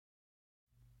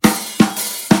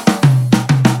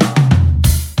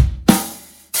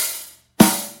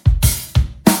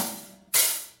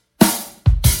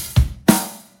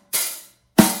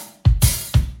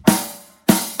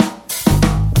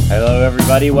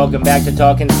everybody. Welcome back to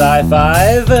Talking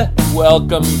Sci-Fi.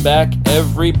 Welcome back,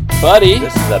 everybody.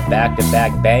 This is a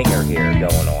back-to-back banger here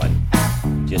going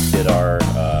on. Just did our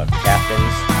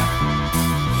Captain's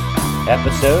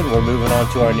episode. We're moving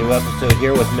on to our new episode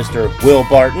here with Mr. Will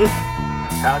Barton.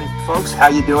 Howdy, folks. How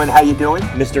you doing?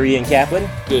 Mr. Ian Kaplan.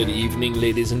 Good evening,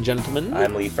 ladies and gentlemen.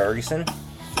 I'm Lee Ferguson.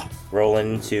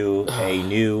 Rolling to a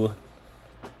new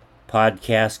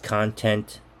podcast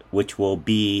content, which will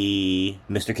be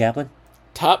Mr. Kaplan?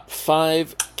 Top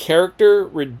 5 character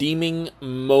redeeming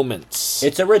moments.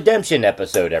 It's a redemption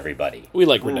episode, everybody. We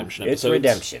like redemption episodes. It's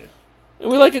redemption.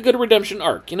 And we like a good redemption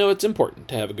arc. You know, it's important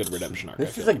to have a good redemption arc.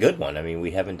 This is a good one. I mean,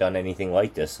 we haven't done anything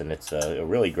like this, and it's a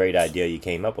really great idea you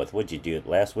came up with. What'd you do it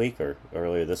last week or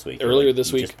earlier this week? Earlier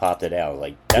this week. You just popped it out.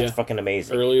 Like, that's fucking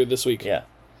amazing. Earlier this week. Yeah.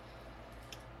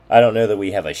 I don't know that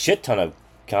we have a shit ton of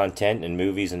content and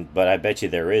movies, but I bet you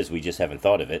there is. We just haven't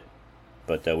thought of it.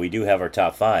 But we do have our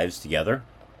top 5s together.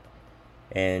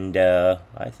 And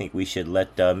I think we should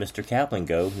let Mr. Kaplan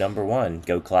go number 1.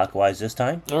 Go clockwise this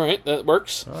time. All right, that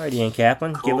works. All right, Ian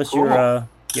Kaplan, give us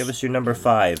your number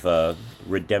 5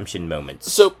 redemption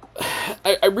moments. So,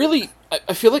 I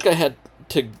feel like I had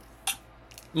to.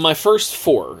 My first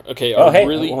 4, okay, are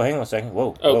hang on a second.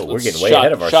 Whoa, we're getting way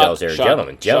ahead of ourselves here.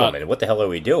 Gentlemen, what the hell are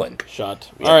we doing? Shot.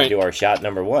 We have to do our shot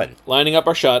number 1. Lining up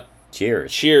our shot.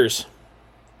 Cheers.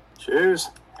 Cheers.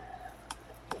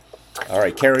 All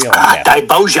right, carry on, Captain.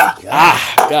 Diboja.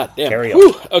 God damn. Carry on.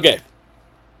 Whew, okay.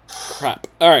 Crap.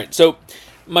 All right, so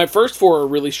my first 4 are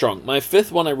really strong. My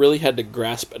 5th one, I really had to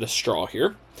grasp at a straw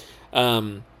here.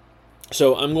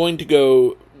 So I'm going to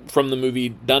go from the movie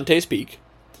Dante's Peak.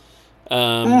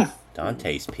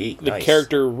 Dante's Peak. The Nice.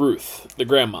 character Ruth, the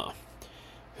grandma,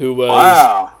 who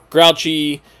was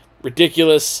grouchy,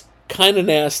 ridiculous, kind of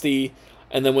nasty,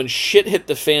 and then when shit hit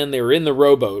the fan, they were in the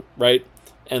rowboat, right?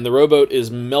 And the rowboat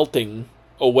is melting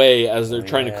away as they're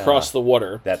trying to cross the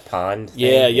water. That pond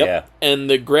thing? Yeah. And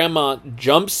the grandma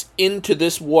jumps into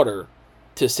this water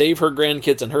to save her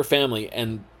grandkids and her family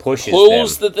and pulls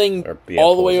the thing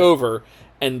all the way over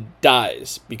and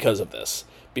dies because of this.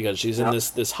 Because she's in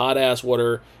this hot ass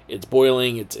water, it's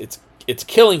boiling, it's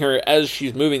killing her as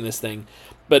she's moving this thing.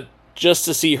 But just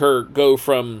to see her go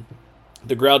from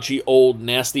the grouchy old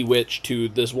nasty witch to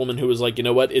this woman who was like, you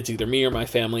know what, it's either me or my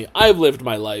family. I've lived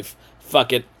my life.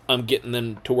 Fuck it. I'm getting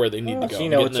them to where they need to go. You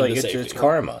know, it's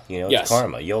karma. You know, it's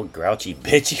karma. You old grouchy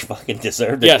bitch, you fucking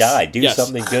deserve to die. Do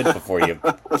something good before you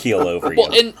keel over.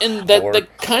 Well, and that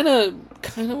kind of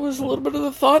was a little bit of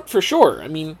the thought for sure. I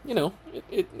mean, you know,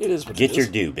 it is what Get it your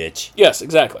is. due, bitch. Yes,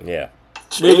 exactly. Yeah.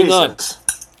 Moving on.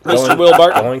 Mr. Will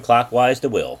Barton. Going clockwise to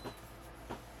Will.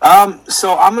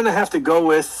 So I'm going to have to go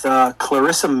with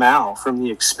Clarissa Mao from The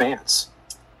Expanse.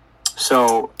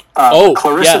 So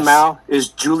Clarissa Mao is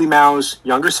Julie Mao's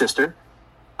younger sister.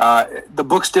 The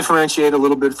books differentiate a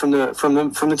little bit from the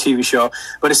TV show,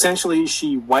 but essentially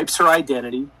she wipes her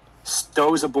identity,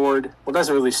 stows aboard. Well,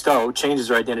 doesn't really stow, changes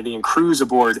her identity, and crews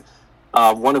aboard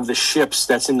one of the ships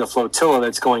that's in the flotilla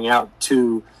that's going out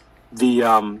to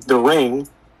the ring,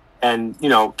 and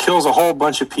kills a whole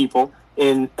bunch of people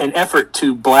in an effort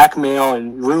to blackmail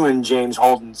and ruin James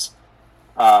Holden's,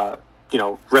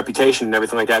 reputation and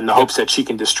everything like that in the hopes that she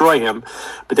can destroy him.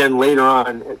 But then later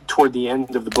on, toward the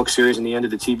end of the book series and the end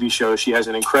of the TV show, she has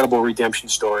an incredible redemption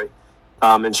story.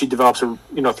 And she develops,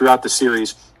 throughout the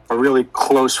series, a really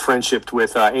close friendship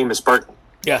with Amos Burton.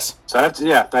 Yes. So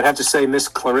I'd have to say Miss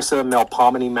Clarissa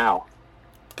Melpomene Mao.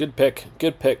 Good pick.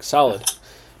 Solid.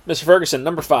 Mr. Ferguson,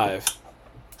 number 5.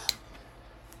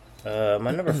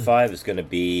 My number 5 is going to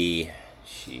be...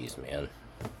 Jeez, man.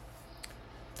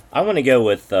 I want to go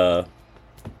with... I'm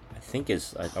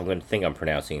going to think I'm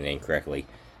pronouncing the name correctly.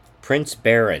 Prince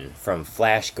Baron from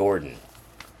Flash Gordon.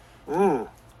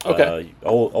 Okay.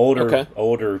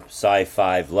 Older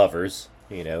sci-fi lovers.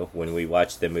 When we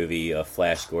watched the movie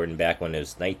Flash Gordon back when it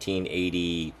was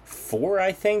 1984,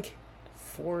 I think?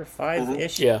 4 or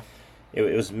 5-ish? Yeah. It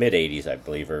was mid-80s, I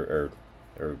believe, or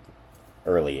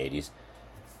early 80s.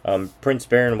 Prince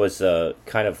Baron was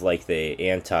kind of like the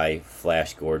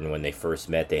anti-Flash Gordon when they first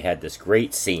met. They had this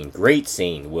great scene,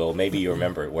 Will, maybe you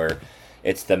remember it, where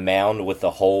it's the mound with the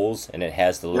holes, and it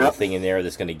has the little thing in there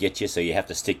that's going to get you, so you have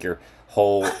to stick your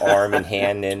whole arm and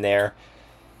hand in there,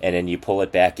 and then you pull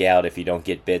it back out if you don't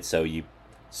get bit, so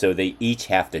they each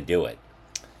have to do it.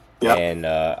 Yep. And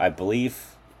I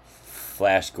believe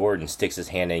Flash Gordon sticks his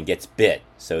hand in and gets bit,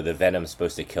 so the venom's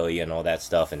supposed to kill you and all that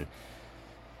stuff, and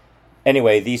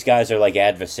anyway, these guys are like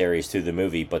adversaries through the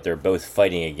movie, but they're both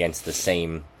fighting against the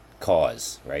same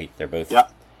cause, right? They're both...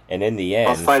 And in the end...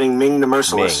 Both fighting Ming the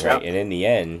Merciless. Right? And in the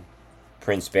end,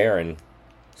 Prince Baron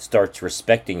starts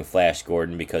respecting Flash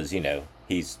Gordon because,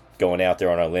 he's going out there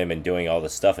on a limb and doing all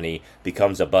this stuff, and he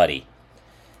becomes a buddy.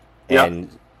 And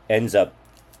ends up,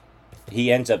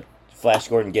 Flash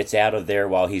Gordon gets out of there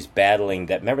while he's battling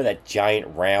remember that giant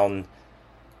round,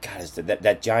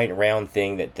 that giant round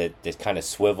thing that kind of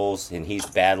swivels, and he's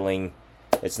battling,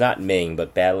 it's not Ming,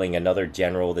 but battling another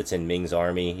general that's in Ming's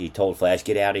army. He told Flash,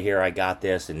 get out of here, I got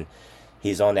this, and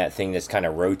he's on that thing that's kind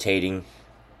of rotating,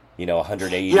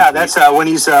 180. Yeah, that's when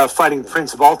he's fighting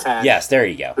Prince Voltan. Yes, there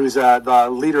you go. Who's the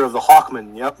leader of the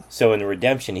Hawkmen, yep. So in the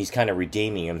Redemption, he's kind of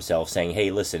redeeming himself, saying, hey,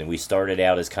 listen, we started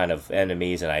out as kind of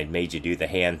enemies, and I made you do the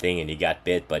hand thing, and you got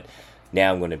bit, but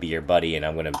now I'm going to be your buddy, and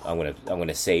I'm going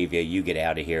to save you. You get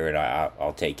out of here, and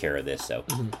I'll take care of this. So...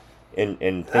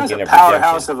 In thinking of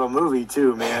powerhouse of a movie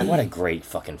too, man. What a great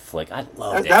fucking flick! I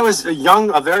loved it. That was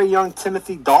a very young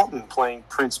Timothy Dalton playing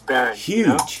Prince Baron.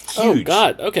 Huge. Oh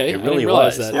God, okay, it really I didn't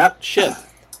realize was. that. Yep. Shit.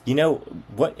 You know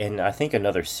what? And I think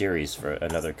another series for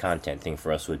another content thing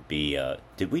for us would be: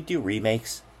 did we do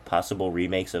remakes? Possible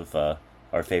remakes of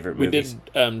our favorite movies?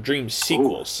 We did dream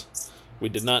sequels. Ooh. We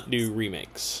did not do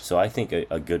remakes. So I think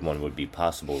a good one would be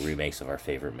possible remakes of our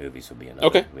favorite movies would be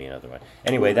another one.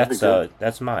 Anyway,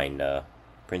 that's mine.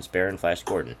 Prince Baron, Flash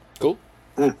Gordon. Cool.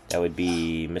 That would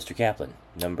be Mr. Kaplan,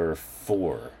 number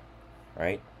 4,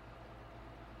 right?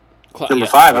 Number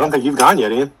 5. I don't think you've gone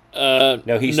yet, Ian.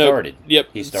 No, he started. Yep.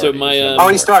 He started. So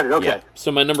my he started. Okay. Yeah.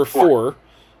 So my number 4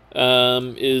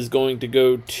 is going to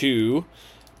go to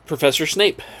Professor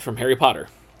Snape from Harry Potter.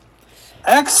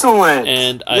 Excellent.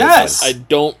 And I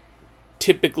don't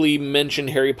typically mention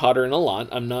Harry Potter in a lot.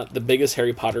 I'm not the biggest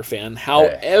Harry Potter fan.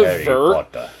 However,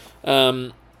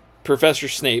 Professor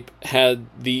Snape had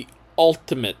the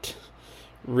ultimate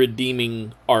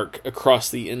redeeming arc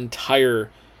across the entire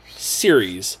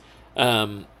series.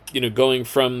 Going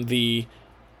from the,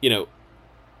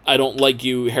 I don't like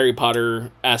you, Harry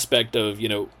Potter aspect of,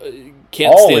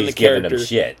 can't always stand the character. Giving him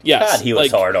shit. Yes, God, he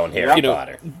was hard on Harry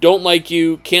Potter. Don't like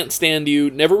you, can't stand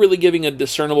you, never really giving a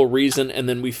discernible reason, and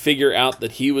then we figure out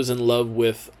that he was in love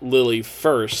with Lily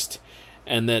first,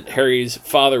 and that Harry's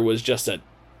father was just a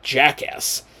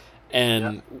jackass,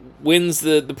 and wins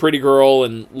the pretty girl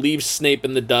and leaves Snape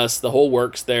in the dust, the whole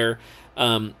works there,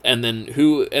 and then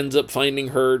who ends up finding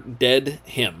her dead?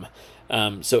 Him.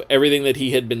 So everything that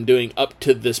he had been doing up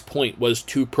to this point was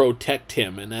to protect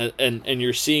him, and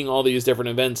you're seeing all these different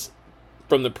events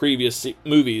from the previous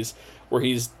movies where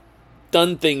he's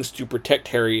done things to protect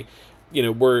Harry,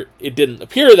 where it didn't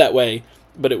appear that way,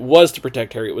 but it was to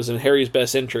protect Harry. It was in Harry's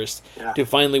best interest to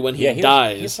finally, when he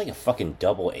dies, he's like a fucking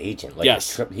double agent. Like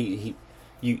yes,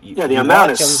 the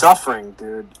amount of suffering,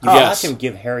 dude. You watch him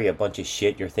give Harry a bunch of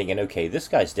shit. You're thinking, okay, this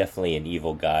guy's definitely an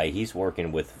evil guy. He's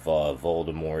working with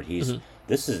Voldemort.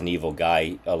 This is an evil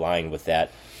guy aligned with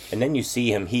that. And then you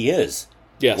see him. He is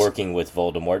working with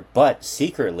Voldemort, but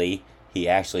secretly he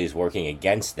actually is working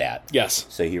against that. Yes.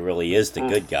 So he really is the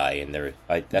good guy, and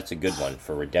that's a good one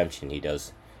for redemption. He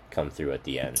does come through at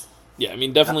the end. Yeah, I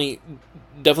mean, definitely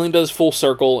does full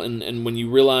circle, and when you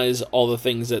realize all the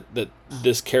things that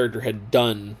this character had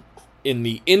done in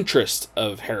the interest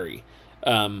of Harry,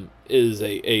 is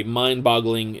a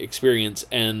mind-boggling experience,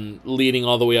 and leading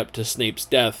all the way up to Snape's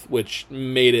death, which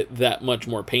made it that much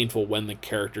more painful when the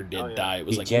character did die. It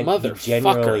was motherfucker. He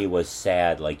genuinely was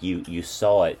sad. Like, you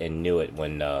saw it and knew it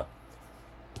when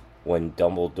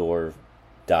Dumbledore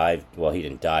dived. Well, he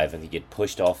didn't dive. I think he get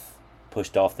pushed off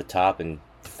the top and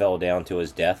fell down to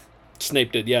his death.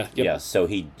 Snape did, yeah. Yep. Yeah, so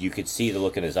you could see the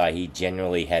look in his eye. He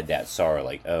genuinely had that sorrow,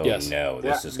 like, oh no,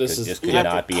 this could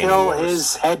not be any worse. Kill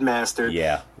his headmaster.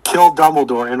 Yeah. Kill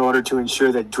Dumbledore in order to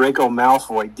ensure that Draco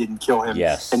Malfoy didn't kill him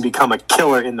and become a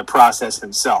killer in the process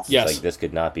himself. Yes. Like, this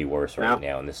could not be worse right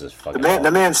now, and this is fucking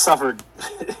the man suffered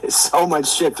so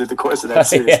much shit through the course of that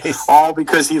series, all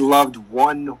because he loved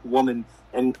one woman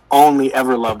and only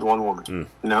ever loved one woman.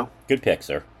 Good pick,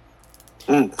 sir.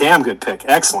 Damn good pick.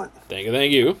 Excellent.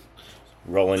 Thank you.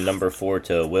 Rolling number 4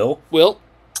 to Will.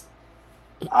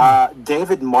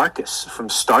 David Marcus from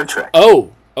Star Trek.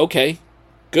 Oh, okay.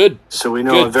 Good. So we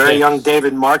know a very young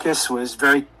David Marcus was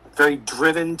very, very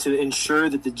driven to ensure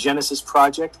that the Genesis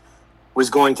Project was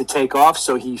going to take off,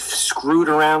 so he screwed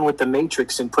around with the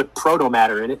Matrix and put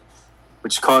protomatter in it,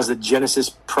 which caused the Genesis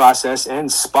process and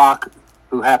Spock,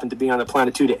 who happened to be on the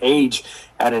planet 2, to age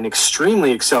at an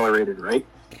extremely accelerated rate.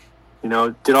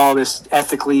 Did all this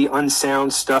ethically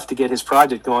unsound stuff to get his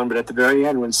project going, but at the very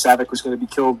end, when Saavik was going to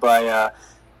be killed by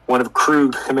one of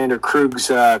Commander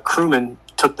Krug's crewmen,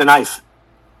 took the knife.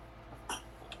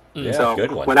 Yeah, so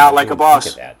good one. Went out like a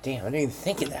boss. Damn, I didn't even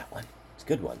think of that one. It's a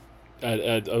good one.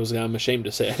 I'm ashamed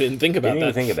to say I didn't think about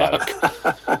that. Think about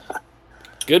it.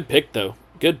 Good pick, though.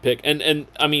 Good pick. And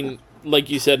I mean, like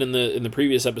you said in the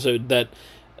previous episode, that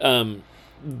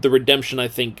the redemption, I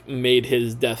think, made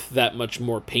his death that much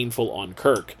more painful on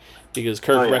Kirk, because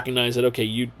Kirk recognized that, okay,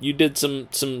 you did some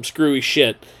screwy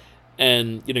shit,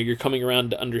 and you're coming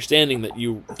around to understanding that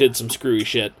you did some screwy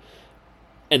shit,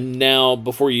 and now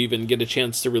before you even get a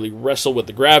chance to really wrestle with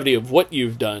the gravity of what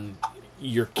you've done,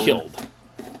 you're killed.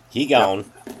 He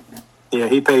gone. Yeah,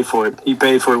 he paid for it. He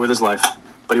paid for it with his life,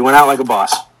 but he went out like a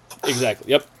boss. Exactly.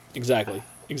 Yep. Exactly.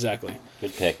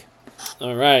 Good pick.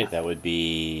 All right. That would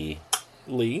be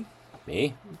Lee.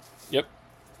 Me. Yep.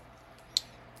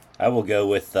 I will go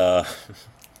with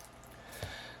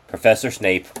Professor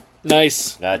Snape.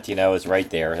 Nice. That is right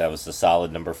there. That was a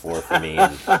solid number 4 for me.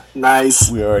 Nice.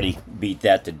 We already beat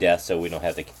that to death, so we don't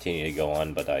have to continue to go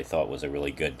on. But I thought it was a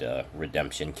really good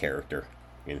redemption character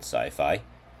in sci-fi.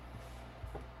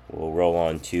 We'll roll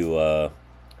on to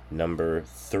number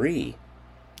 3.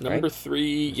 Number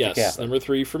 3, yes. Number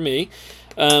 3 for me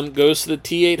goes to the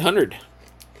T-800.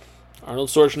 Arnold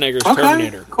Schwarzenegger's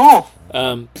Terminator. Cool.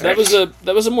 That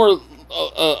was a more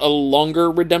a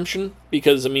longer redemption,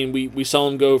 because I mean we saw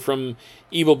him go from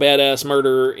evil badass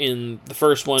murderer in the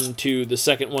first one to the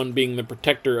second one being the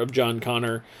protector of John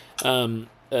Connor,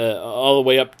 all the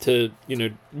way up to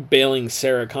bailing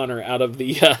Sarah Connor out of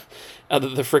the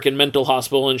frickin' mental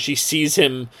hospital, and she sees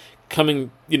him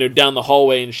coming down the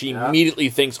hallway, and she immediately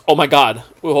thinks, oh my god,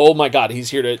 he's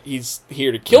here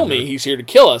to kill me, he's here to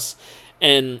kill us.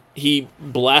 And he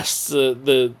blasts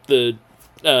the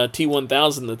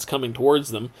T-1000 that's coming towards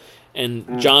them,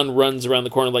 and John runs around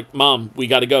the corner like, Mom, we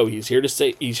got to go. He's here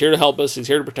to help us. He's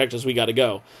here to protect us. We got to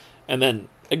go. And then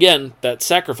again, that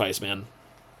sacrifice, man,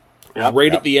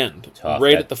 at the end, Tough.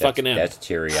 At the fucking end. That's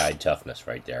teary-eyed toughness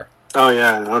right there. Oh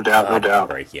yeah, no doubt.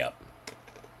 Break you up.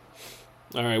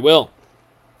 All right, Will.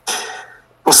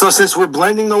 Well, so since we're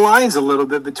blending the lines a little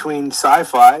bit between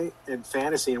sci-fi and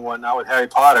fantasy and whatnot with Harry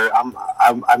Potter,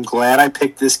 I'm glad I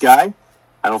picked this guy.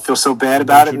 I don't feel so bad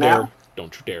about it now.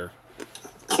 Don't you dare.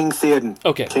 King Theoden.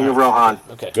 Okay. King of Rohan.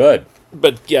 Okay. Good.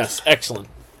 But yes, excellent.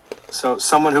 So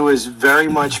someone who is very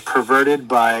much perverted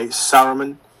by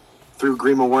Saruman through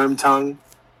Grima Wormtongue.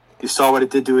 You saw what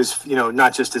it did to his,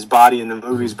 not just his body in the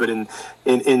movies, but in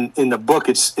the book,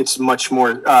 it's much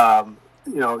more.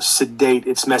 Sedate.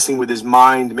 It's messing with his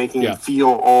mind, making him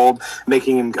feel old,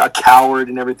 making him a coward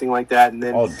and everything like that. And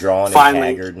then all drawn and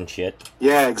haggard and shit.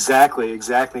 Yeah, exactly.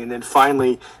 And then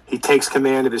finally, he takes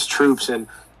command of his troops. And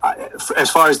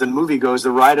as far as the movie goes, the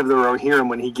Ride of the Rohirrim,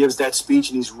 when he gives that speech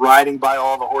and he's riding by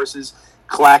all the horses,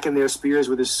 clacking their spears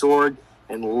with his sword,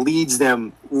 and leads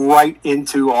them right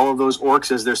into all of those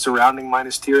orcs as they're surrounding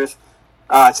Minas Tirith.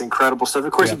 It's incredible stuff.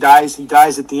 Of course, he dies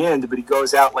at the end, but he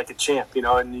goes out like a champ,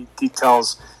 and he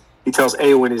tells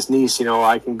Eowyn, his niece,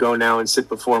 I can go now and sit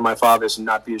before my fathers and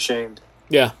not be ashamed.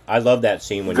 Yeah. I love that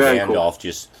scene when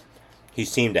Gandalf he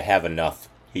seemed to have enough.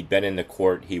 He'd been in the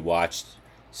court, he watched,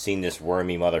 seen this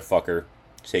wormy motherfucker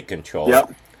take control,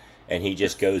 and he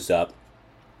just goes up,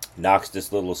 knocks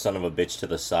this little son of a bitch to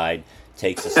the side,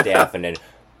 takes a staff, and then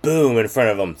boom, in front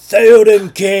of him,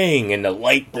 Theoden King, and the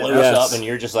light blows up, and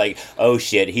you're just like, oh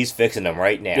shit, he's fixing them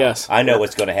right now. Yes. I know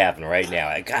what's going to happen right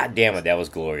now. God damn it, that was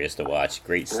glorious to watch.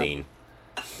 Great scene.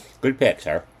 Good pick,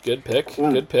 sir. Good pick.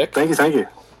 Good pick. Thank you.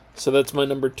 So that's my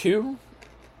number 2?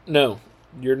 No,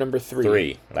 you're number 3.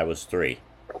 3. That was 3.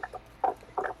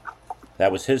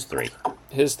 That was his 3.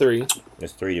 His 3.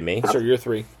 It's 3 to me. So you're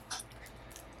 3.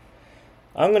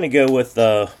 I'm going to go with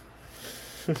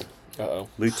Uh-oh.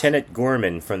 Lieutenant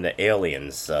Gorman from the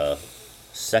Aliens,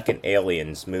 second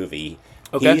Aliens movie.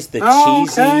 Okay. He's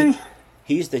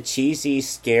the cheesy,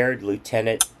 scared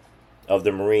lieutenant of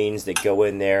the Marines that go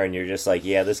in there, and you're just like,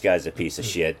 yeah, this guy's a piece of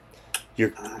shit.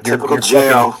 Your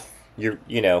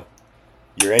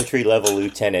entry level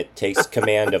lieutenant takes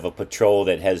command of a patrol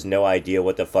that has no idea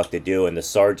what the fuck to do, and the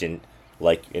sergeant,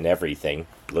 like in everything,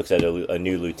 looks at a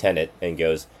new lieutenant and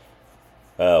goes,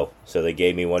 oh, so they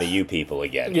gave me one of you people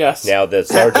again. Yes. Now the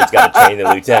sergeant's got to train the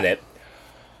lieutenant.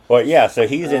 But yeah, so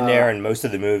he's in there, and most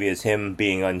of the movie is him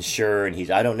being unsure,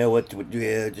 and I don't know what to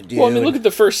do. Well, I mean, look at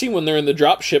the first scene when they're in the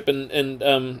drop ship,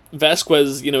 and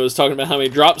Vasquez, is talking about how many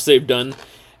drops they've done,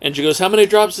 and she goes, how many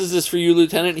drops is this for you,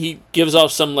 Lieutenant? He gives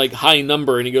off some, high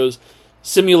number, and he goes,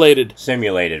 simulated.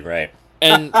 Simulated, right.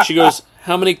 And she goes,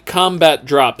 how many combat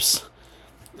drops?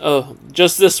 oh,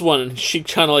 just this one. And she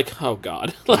kind of like, oh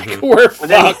god, like we're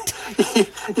fucked.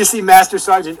 You see Master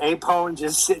Sergeant Apone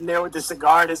just sitting there with the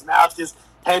cigar in his mouth, just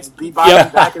heads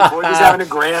bebopping back and forth. He's having a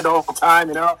grand old time,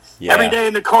 you know. Yeah. Every day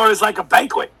in the Corps is like a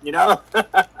banquet, you know.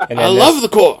 I love the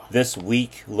Corps. This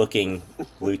weak-looking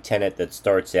lieutenant that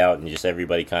starts out and just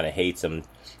everybody kind of hates him,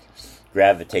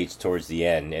 gravitates towards the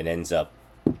end and ends up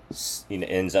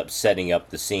setting up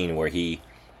the scene where he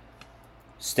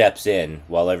steps in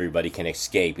while everybody can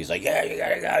escape. He's like, yeah, you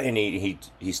gotta go, and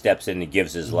he steps in and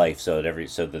gives his life so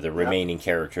that the remaining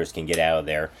characters can get out of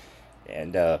there,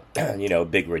 and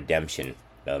big redemption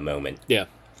moment. Yeah.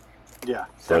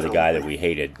 For the guy that we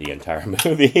hated the entire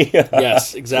movie.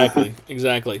 Yes,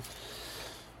 exactly.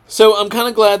 So I'm kind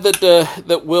of glad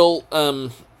that Will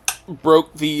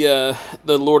broke the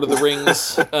Lord of the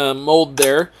Rings mold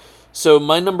there. So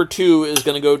my number 2 is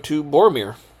going to go to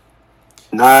Boromir.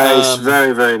 Nice,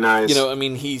 very, very nice. You know, I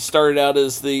mean, he started out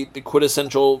as the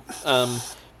quintessential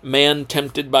man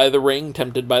tempted by the ring,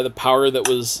 tempted by the power that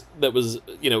was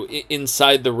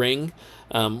inside the ring,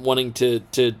 wanting to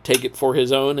take it for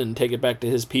his own and take it back to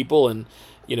his people and,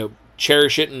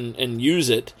 cherish it and use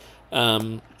it.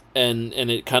 And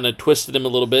it kind of twisted him a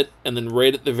little bit. And then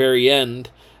right at the very end,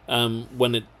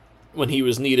 when he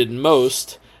was needed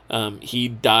most, he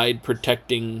died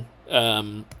protecting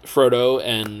Frodo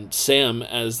and Sam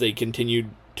as they continued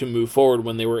to move forward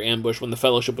when they were ambushed, when the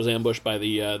Fellowship was ambushed by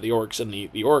the orcs and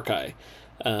the Orcai.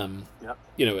 And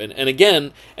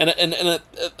again,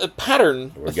 a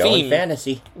pattern, we're a going theme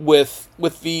fantasy with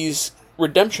these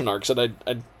redemption arcs that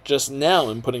I just now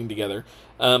am putting together,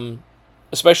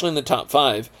 especially in the top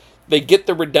 5. They get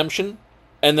the redemption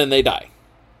and then they die.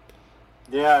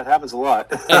 Yeah, it happens a lot.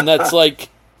 And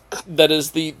that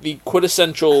is the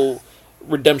quintessential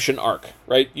redemption arc,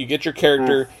 right? You get your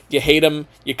character, you hate him,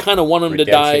 you kind of want him to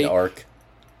die. Redemption arc.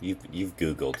 You've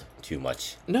Googled too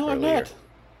much. No, earlier.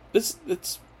 I'm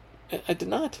not. I did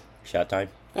not. Shot time.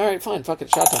 All right, fine. Fuck it.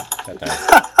 Shot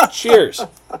time. Cheers.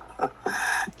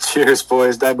 Cheers,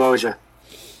 boys. Daboja.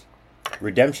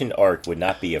 Redemption arc would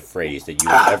not be a phrase that you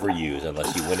would ever use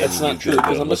unless you went in and you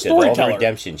Googled and looked at all the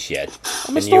redemption shit.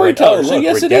 I'm a storyteller, went, so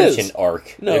yes, redemption it is.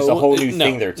 Arc. No, there's a whole new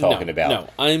thing they're talking about. No,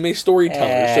 I'm a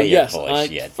storyteller, so yes,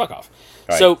 fuck off.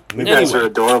 Right, so you guys are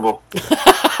adorable.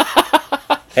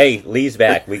 Hey, Lee's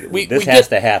back. This has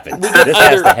to happen.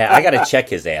 I got to check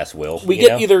his ass, Will. We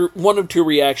get either one of two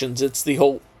reactions. It's the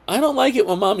whole, I don't like it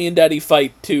when Mommy and Daddy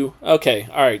fight, too. Okay,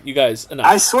 all right, you guys, enough.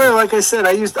 I swear, like I said,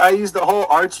 I used the whole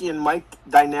Archie and Mike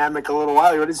dynamic a little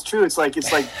while ago, but it's true. It's like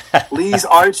Lee's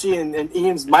Archie and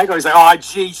Ian's Mike. He's like, oh,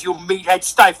 jeez, you meathead,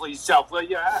 stifle yourself, will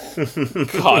you?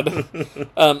 God.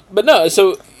 But no,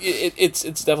 so it's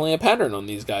definitely a pattern on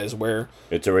these guys where...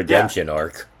 It's a redemption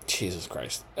arc. Jesus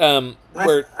Christ. I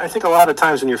think a lot of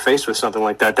times when you're faced with something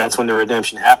like that, that's when the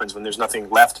redemption happens, when there's nothing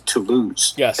left to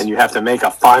lose. Yes. And you have to make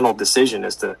a final decision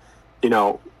as to,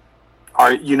 you're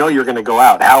going to go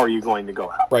out. How are you going to go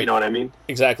out? Right. You know what I mean?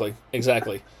 Exactly.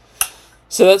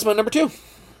 So that's my number 2.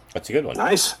 That's a good one.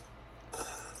 Nice.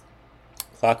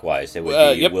 Clockwise, it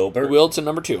would be Wilbur. Will's a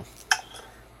number 2.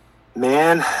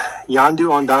 Man, Yondu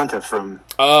Ondanta from...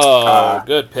 Oh,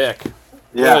 good pick.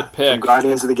 Yeah, from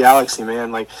Guardians of the Galaxy,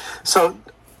 man. So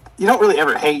you don't really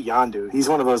ever hate Yondu. He's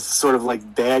one of those sort of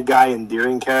like bad guy,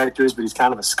 endearing characters, but he's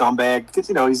kind of a scumbag because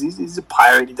he's a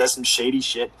pirate. He does some shady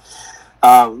shit.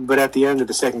 But at the end of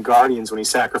the second Guardians, when he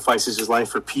sacrifices his life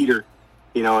for Peter,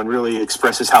 and really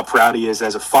expresses how proud he is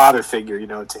as a father figure,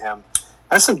 to him,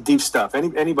 that's some deep stuff.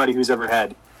 Anybody who's ever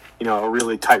had, a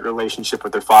really tight relationship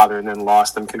with their father and then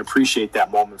lost them can appreciate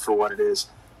that moment for what it is.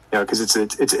 Because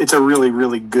it's a really,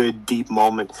 really good, deep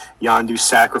moment. Yondu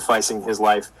sacrificing his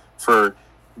life for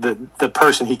the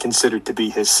person he considered to be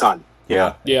his son.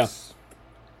 Yeah. Yeah,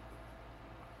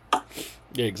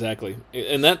 exactly.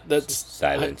 And that's...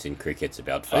 Silence and crickets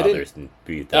about fathers.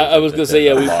 I was going to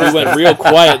say, we went real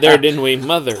quiet there, didn't we?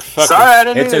 Motherfucker. Sorry, I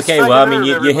didn't It's okay. Well, I mean,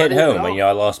 you hit home. And,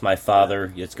 I lost my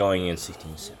father. It's going in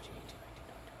 16, 17.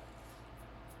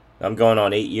 I'm going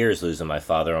on 8 years losing my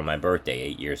father on my birthday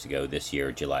 8 years ago this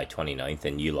year, July 29th,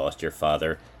 and you lost your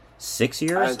father 6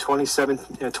 years?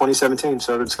 2017,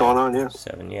 so it's going on, yeah.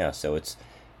 7, yeah. So it's,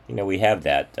 we have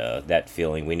that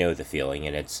feeling. We know the feeling,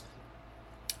 and it's,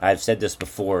 I've said this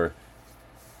before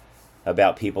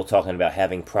about people talking about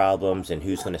having problems and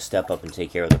who's going to step up and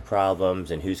take care of the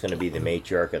problems and who's going to be the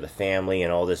matriarch of the family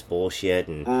and all this bullshit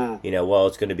and,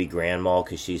 it's going to be Grandma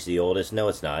because she's the oldest. No,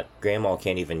 it's not. Grandma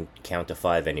can't even count to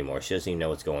 5 anymore. She doesn't even know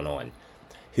what's going on.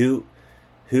 Who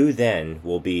then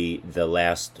will be the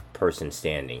last person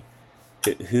standing?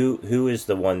 Who is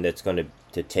the one that's going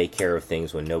to take care of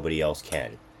things when nobody else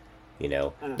can? You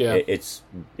know, yeah. it's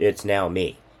now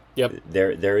me. Yep.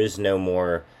 There is no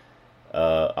more.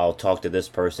 I'll talk to this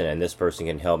person and this person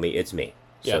can help me. It's me.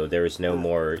 Yeah. So there is no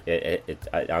more.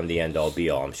 I'm the end all be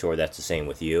all. I'm sure that's the same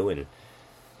with you and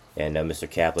Mr.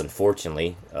 Kaplan.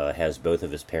 Fortunately, has both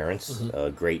of his parents,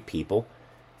 great people,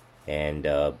 and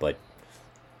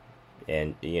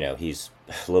you know he's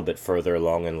a little bit further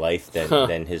along in life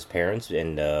than his parents,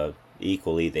 and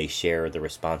equally they share the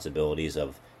responsibilities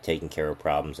of taking care of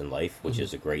problems in life, which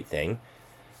is a great thing.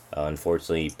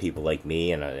 Unfortunately, people like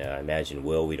me and I imagine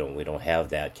Will, we don't have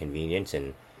that convenience,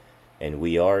 and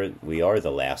we are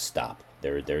the last stop.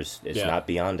 It's not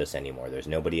beyond us anymore. There's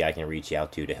nobody I can reach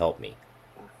out to help me.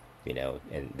 You know,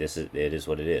 and it is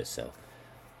what it is. So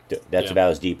that's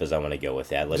about as deep as I want to go with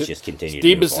that. Let's just continue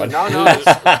to move on. No.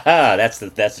 That's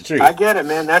the truth. I get it,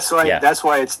 man. That's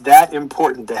why it's that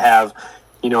important to have,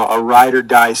 you know, a ride or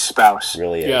die spouse.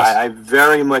 Really is. Yes. I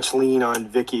very much lean on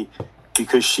Vicky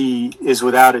because she is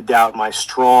without a doubt my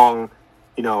strong,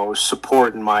 you know,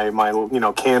 support and my you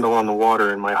know, candle on the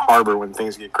water and my harbor when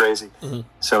things get crazy. Mm-hmm.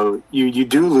 So you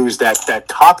do lose that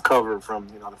top cover from,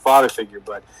 you know, the father figure,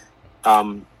 but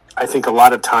I think a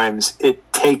lot of times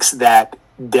it takes that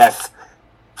death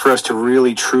for us to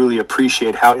really truly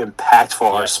appreciate how impactful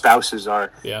our spouses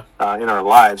are in our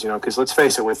lives, you know, because let's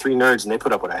face it, we're three nerds and they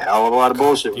put up with a hell of a lot of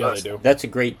bullshit with us. They do. That's a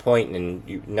great point,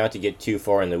 and not to get too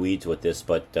far in the weeds with this,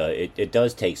 but it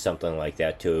does take something like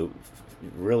that to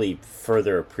really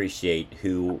further appreciate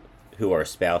who our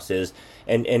spouse is,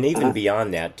 and even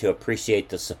beyond that, to appreciate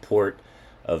the support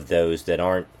of those that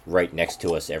aren't right next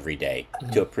to us every day,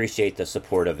 to appreciate the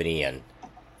support of an Ian,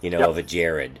 you know, of a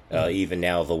Jared, even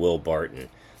now of a Will Barton.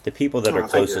 The people that are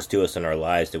closest to us in our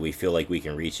lives that we feel like we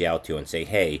can reach out to and say,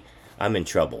 hey, I'm in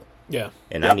trouble. Yeah.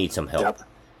 And I need some help.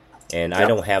 And I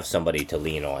don't have somebody to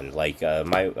lean on. Like,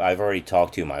 I've already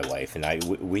talked to my wife, and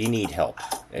we need help.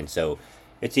 And so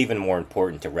it's even more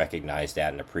important to recognize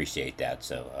that and appreciate that.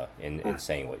 So, in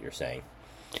saying what you're saying.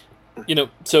 You know,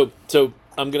 so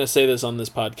I'm going to say this on this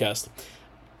podcast.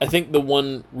 I think the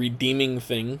one redeeming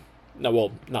thing,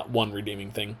 not one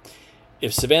redeeming thing,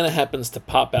 if Savannah happens to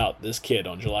pop out this kid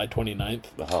on July 29th,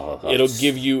 it'll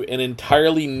give you an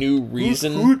entirely new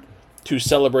reason to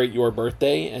celebrate your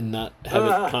birthday and not have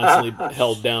it constantly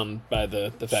held down by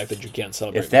the fact that you can't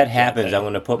celebrate. If that happens, I'm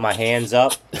going to put my hands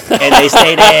up, and they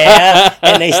stay there,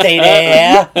 and they stay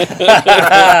there.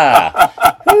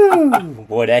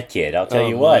 Boy, that kid, I'll tell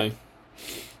you what.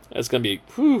 That's gonna be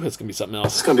something else.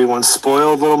 It's gonna be one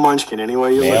spoiled little munchkin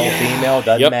anyway. Male, female,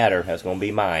 doesn't matter. That's gonna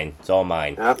be mine. It's all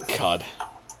mine. Yep. God,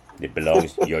 it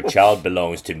belongs. Your child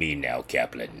belongs to me now,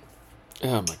 Kaplan.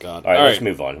 Oh my God! All right, let's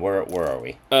move on. Where are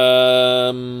we?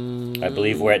 I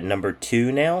believe we're at number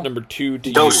 2 now. Number 2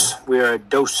 to Dose. you. We are at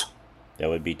dose. That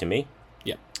would be to me.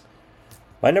 Yeah.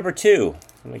 My number 2.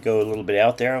 I'm gonna go a little bit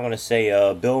out there. I'm gonna say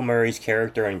Bill Murray's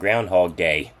character in Groundhog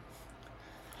Day.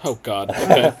 Oh God.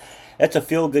 Okay. That's a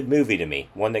feel-good movie to me.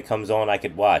 One that comes on I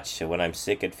could watch. When I'm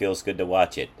sick, it feels good to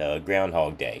watch it.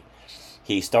 Groundhog Day.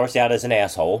 He starts out as an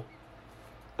asshole,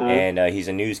 and he's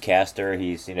a newscaster.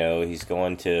 He's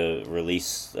going to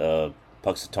release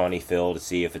Puxatawney Phil to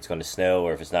see if it's going to snow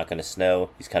or if it's not going to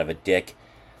snow. He's kind of a dick.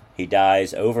 He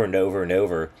dies over and over and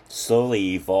over.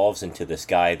 Slowly evolves into this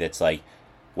guy that's like,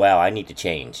 wow, I need to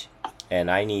change,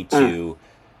 and I need to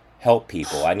help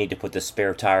people. I need to put the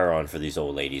spare tire on for these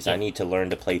old ladies. I need to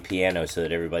learn to play piano so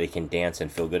that everybody can dance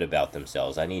and feel good about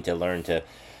themselves. I need to learn to...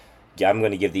 I'm going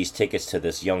to give these tickets to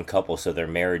this young couple so their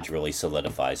marriage really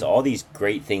solidifies. All these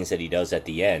great things that he does at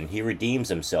the end. He redeems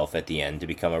himself at the end to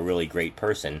become a really great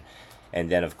person.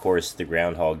 And then, of course, the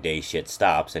Groundhog Day shit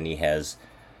stops, and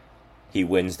he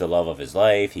wins the love of his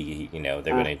life. They're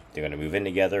gonna move in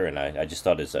together, and I just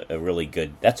thought it's a really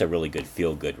good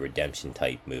feel good redemption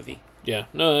type movie. Yeah,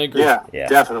 no, I agree. Yeah,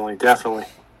 definitely.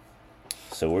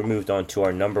 So we're moved on to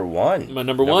our number 1. My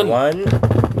number one.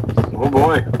 Oh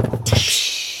boy.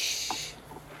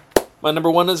 My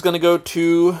number 1 is going to go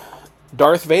to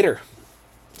Darth Vader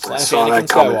 / Anakin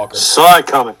Skywalker. Saw it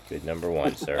coming. Good number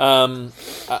 1, sir.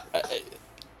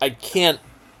 I can't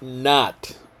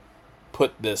not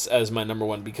put this as my number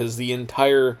 1 because the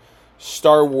entire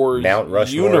Star Wars Mount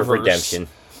Rushmore universe, of redemption,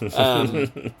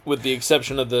 with the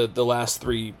exception of the last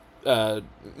 3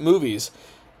 movies,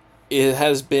 it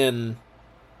has been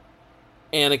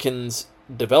Anakin's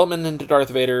development into Darth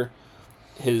Vader,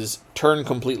 his turn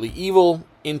completely evil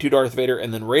into Darth Vader,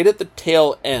 and then right at the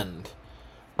tail end,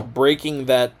 breaking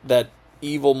that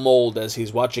evil mold as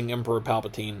he's watching Emperor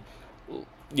Palpatine,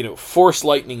 force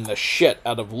lightning the shit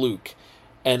out of Luke,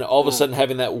 and all of a sudden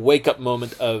having that wake-up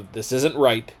moment of, this isn't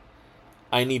right,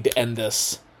 I need to end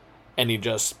this, and he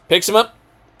just picks him up,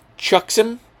 chucks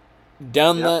him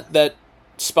down that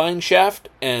spine shaft,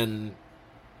 and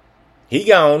he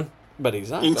gone. But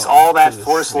he's not. Eats all that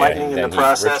force lightning in the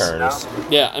process.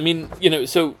 Yeah, I mean,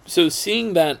 so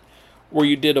seeing that where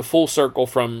you did a full circle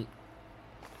from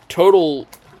total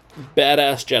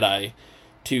badass Jedi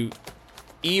to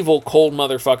evil cold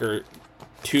motherfucker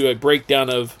to a breakdown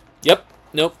of, yep,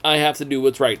 nope, I have to do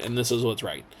what's right, and this is what's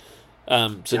right.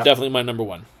 Definitely my number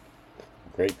one.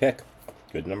 Great pick.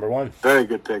 Good number one. Very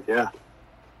good pick, yeah.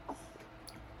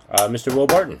 Mr. Will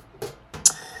Barton.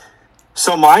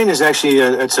 So mine is actually,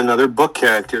 it's another book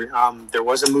character. There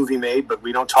was a movie made, but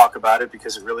we don't talk about it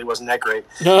because it really wasn't that great.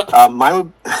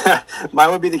 Mine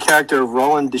would be the character of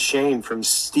Roland Deschain from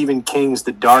Stephen King's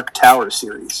The Dark Tower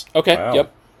series. Okay, wow.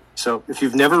 Yep. So if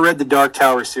you've never read the Dark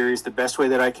Tower series, the best way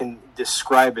that I can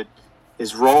describe it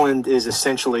is Roland is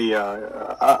essentially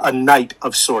a knight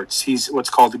of sorts. He's what's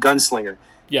called a gunslinger.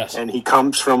 Yes. And he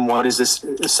comes from what is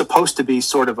supposed to be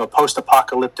sort of a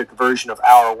post-apocalyptic version of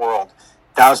our world,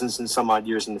 thousands and some odd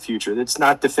years in the future. It's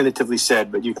not definitively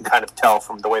said, but you can kind of tell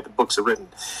from the way the books are written.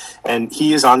 And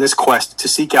he is on this quest to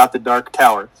seek out the Dark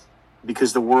Tower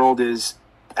because the world is,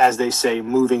 as they say,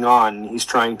 moving on. He's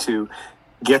trying to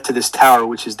get to this tower,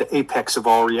 which is the apex of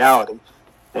all reality.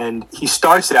 And he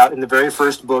starts out in the very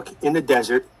first book in the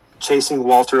desert, chasing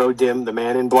Walter O'Dim, the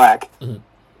man in black. Mm-hmm.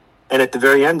 And at the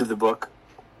very end of the book,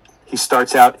 he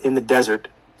starts out in the desert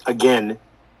again,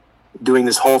 doing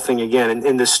this whole thing again.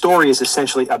 And the story is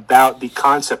essentially about the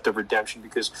concept of redemption,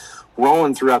 because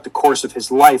Roland, throughout the course of his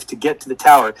life to get to the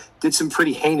tower, did some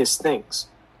pretty heinous things.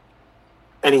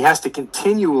 And he has to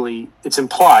continually, it's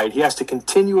implied, he has to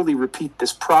continually repeat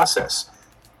this process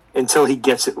until he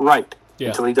gets it right,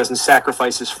 until he doesn't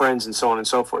sacrifice his friends and so on and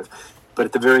so forth. But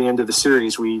at the very end of the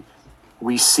series, we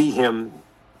see him,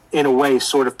 in a way,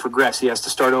 sort of progress. He has to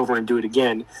start over and do it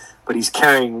again, but he's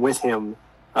carrying with him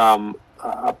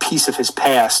a piece of his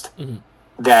past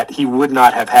that he would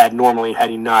not have had normally had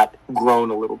he not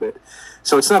grown a little bit.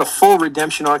 So it's not a full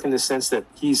redemption arc in the sense that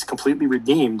he's completely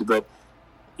redeemed, but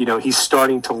he's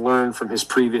starting to learn from his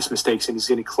previous mistakes, and he's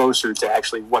getting closer to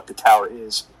actually what the tower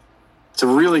is. It's a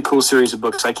really cool series of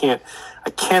books. I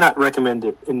cannot recommend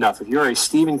it enough. If you're a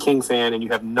Stephen King fan and you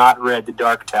have not read The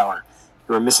Dark Tower,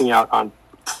 you are missing out on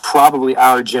probably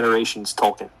our generation's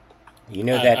Tolkien.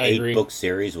 That 8-book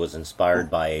series was inspired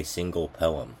by a single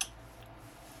poem.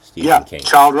 Stephen King.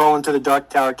 Child Roll to the Dark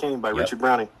Tower Came by Richard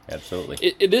Browning. Absolutely.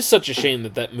 It is such a shame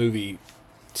that movie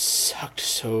sucked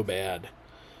so bad.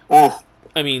 Oh.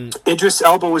 I mean, Idris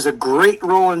Elba was a great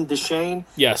Roland Deschain.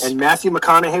 Yes. And Matthew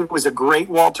McConaughey was a great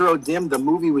Walter O'Dim. The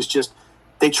movie was just,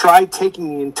 they tried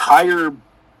taking the entire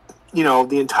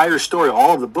story,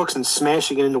 all of the books, and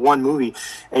smashing it into one movie,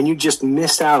 and you just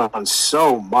missed out on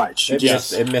so much. It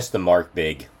missed the mark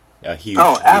big. A huge.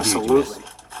 Oh, absolutely. Huge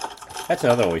miss. That's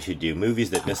another one we should do.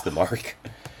 Movies that missed the mark.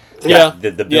 Yeah.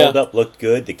 The build-up looked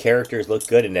good, the characters looked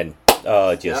good, and then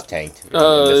it just tanked.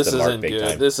 This isn't good.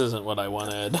 Time. This isn't what I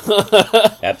wanted.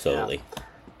 Absolutely. Yeah.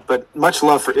 But much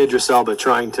love for Idris Elba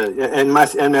trying to, and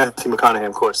Matthew McConaughey,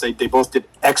 of course. They both did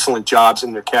excellent jobs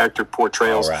in their character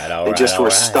portrayals. They just were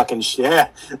stuck in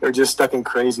they're just stuck in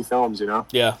crazy films,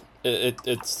 Yeah,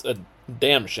 it's a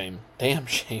damn shame. Damn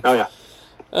shame. Oh yeah.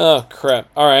 Oh crap!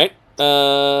 All right,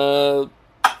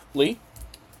 Lee.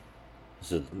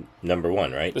 This is number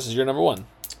one, right? This is your number one.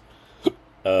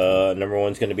 Number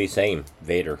one's going to be same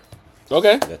Vader.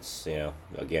 Okay. That's,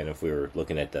 again, if we were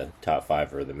looking at the top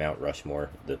 5 or the Mount Rushmore,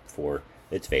 the 4,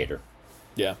 it's Vader.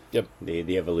 Yeah. Yep.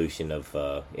 The evolution of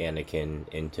Anakin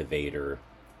into Vader,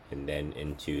 and then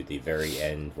into the very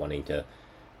end, wanting to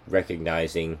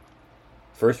recognizing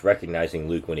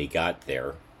Luke when he got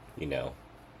there, to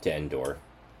Endor,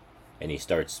 and he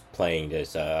starts playing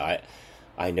this. I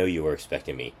know you were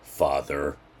expecting me,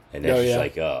 Father, and then she's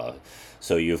like,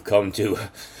 so you've come to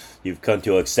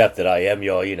accept that I am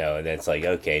your, and then it's like,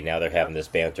 okay, now they're having this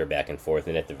banter back and forth,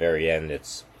 and at the very end,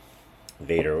 it's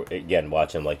Vader, again,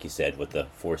 watching, like you said, with the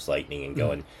Force lightning and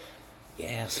going,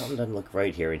 something doesn't look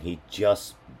right here, and he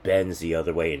just bends the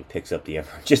other way and picks up the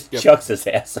Emperor, just chucks his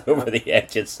ass over the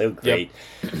edge. It's so great.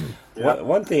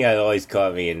 One thing that always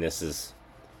caught me, and this is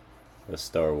a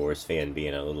Star Wars fan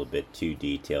being a little bit too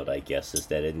detailed, I guess, is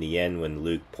that in the end, when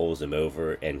Luke pulls him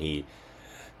over and he,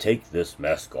 take this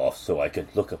mask off so I can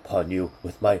look upon you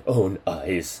with my own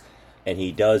eyes. And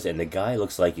he does, and the guy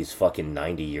looks like he's fucking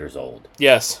 90 years old.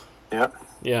 Yes. Yep.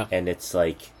 Yeah. And it's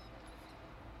like,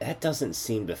 that doesn't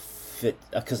seem to fit,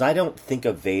 because I don't think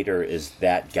of Vader as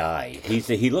that guy.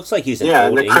 He looks like he's an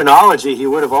old... in the chronology, he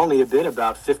would have only been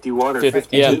about 51 or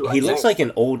 52. Yeah. He looks like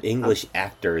an old English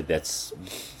actor that's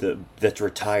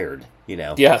retired,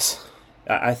 Yes.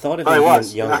 I thought of him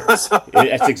being younger.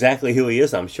 That's exactly who he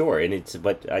is, I'm sure.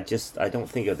 But I don't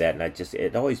think of that, and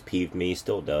it always peeved me,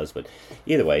 still does. But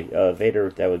either way,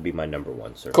 Vader, that would be my number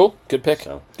one, sir. Cool, good pick.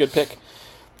 Good pick.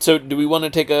 So, do we want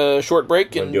to take a short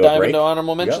break and dive into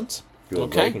honorable mentions? Yep. Do a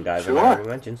break and dive into honorable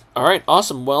mentions. All right,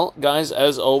 awesome. Well, guys,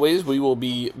 as always, we will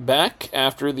be back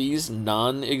after these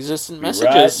non-existent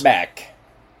messages. Right back.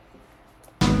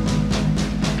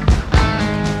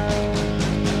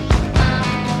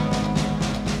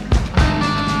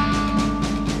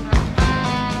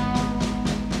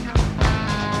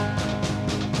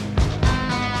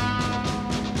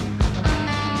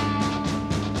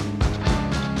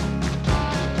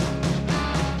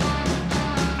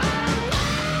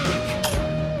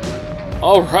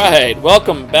 All right,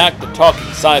 welcome back to Talking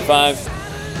Sci-Fi.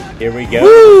 Here we go.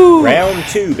 Woo! Round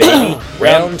 2, baby.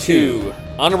 Round 2.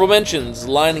 Honorable mentions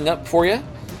lining up for you.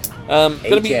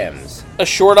 Gonna be gems. A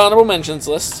short honorable mentions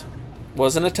list.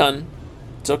 Wasn't a ton.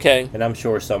 It's okay. And I'm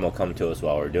sure some will come to us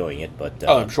while we're doing it. But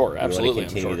I'm sure, absolutely. Want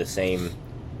to continue the same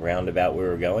roundabout we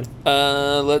were going?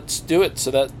 Let's do it. So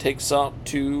that takes out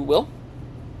to Will.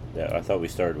 Yeah, I thought we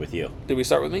started with you. Did we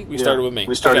start with me? We started with me.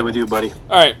 We started with you, buddy.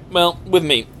 All right. Well, with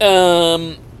me.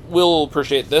 We'll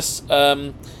appreciate this.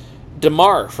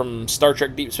 Damar from Star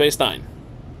Trek Deep Space Nine.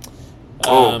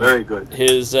 Very good.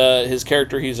 His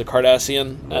character, he's a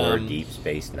Cardassian. Or Deep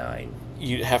Space Nine.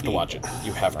 You have to watch it.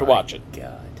 You have to watch it.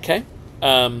 God. Okay.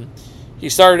 He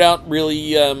started out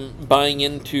really buying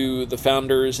into the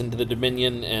Founders, into the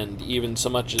Dominion, and even so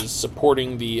much as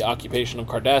supporting the occupation of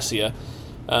Cardassia.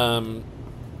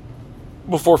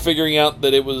 Before figuring out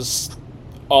that it was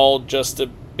all just a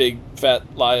big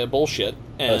fat lie of bullshit.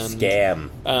 And, a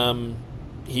scam.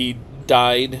 He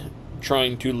died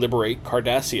trying to liberate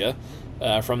Cardassia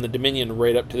from the Dominion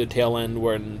right up to the tail end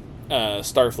when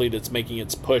Starfleet is making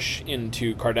its push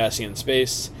into Cardassian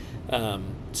space.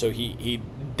 So he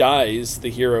dies the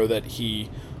hero that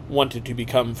he wanted to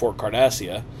become for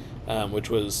Cardassia, which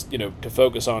was, to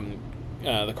focus on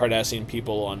the Cardassian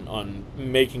people on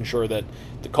making sure that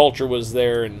the culture was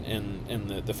there and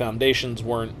the foundations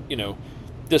weren't,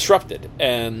 disrupted.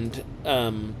 And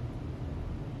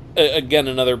again,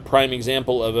 another prime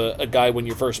example of a guy when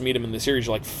you first meet him in the series,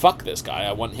 you're like, fuck this guy,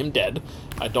 I want him dead.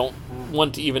 I don't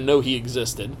want to even know he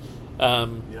existed.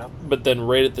 But then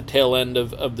right at the tail end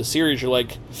of the series, you're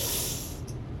like,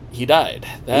 he died.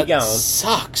 That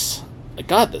sucks.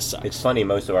 God, this sucks. It's funny,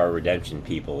 most of our redemption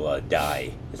people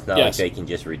die. It's not like they can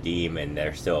just redeem and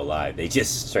they're still alive. They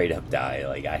just straight up die.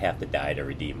 Like, I have to die to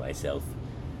redeem myself.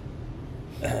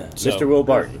 Mr. Will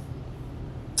Barton.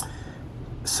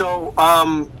 So,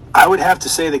 I would have to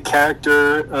say the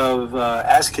character of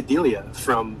Ascadelia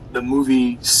from the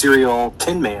movie serial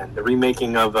Tin Man, the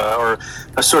remaking of, or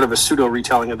a sort of a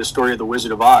pseudo-retelling of the story of the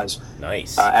Wizard of Oz.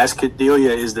 Nice.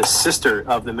 Ascadelia is the sister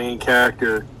of the main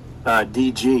character,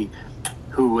 DG,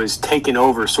 who was taken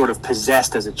over, sort of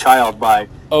possessed as a child by...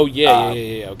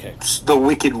 okay. The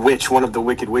Wicked Witch, one of the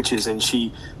Wicked Witches, and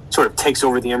she sort of takes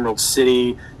over the Emerald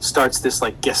City, starts this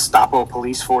like Gestapo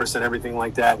police force and everything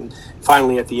like that, and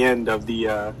finally at the end of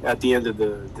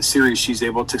the series, she's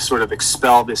able to sort of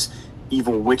expel this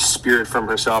evil witch spirit from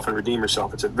herself and redeem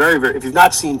herself. It's a very, very... If you've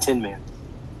not seen Tin Man,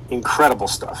 incredible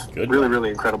stuff. Really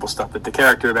incredible stuff. But the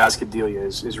character of Ascadelia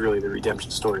is really the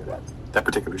redemption story of that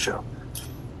particular show.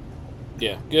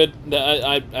 Yeah, good.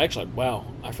 I actually, wow,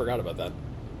 I forgot about that.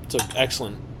 It's an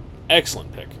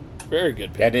excellent pick. Very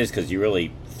good pick. That is, because you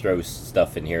really throw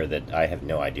stuff in here that I have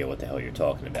no idea what the hell you're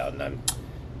talking about, and I'm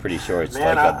pretty sure it's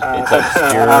it's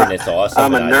obscure and it's awesome.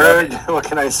 I'm a nerd. What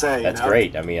can I say? That's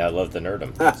great. I mean, I love the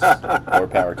nerdum. More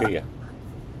power to you.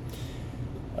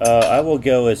 I will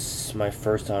go as my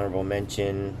first honorable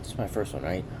mention. It's my first one,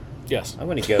 right? Yes. I'm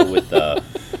going to go with,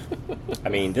 I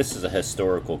mean, this is a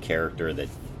historical character that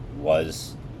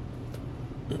was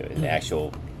an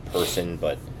actual person,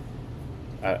 but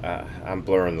I'm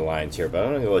blurring the lines here, but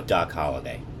I'm going to go with Doc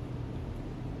Holliday.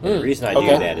 And the reason I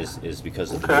do that is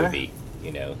because of the movie,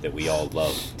 that we all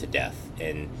love to death.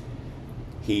 And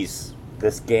he's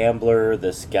this gambler,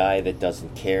 this guy that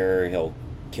doesn't care, he'll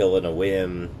kill in a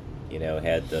whim,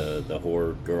 had the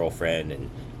whore girlfriend,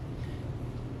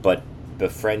 but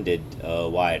befriended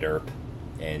Wyatt Earp,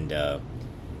 and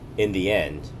in the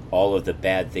end, all of the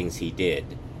bad things he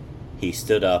did, he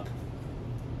stood up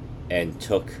and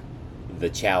took the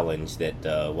challenge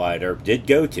that Wyatt Earp did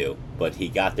go to, but he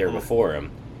got there before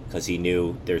him because he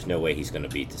knew there's no way he's going to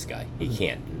beat this guy.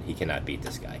 He cannot beat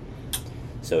this guy.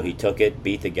 So he took it,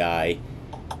 beat the guy,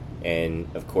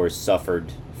 and of course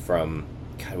suffered from,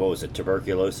 God, what was it,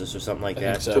 tuberculosis or something like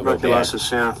that? So. Tuberculosis,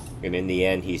 yeah. And in the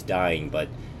end, he's dying, but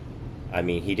I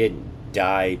mean, he didn't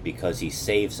die because he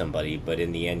saved somebody, but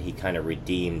in the end he kind of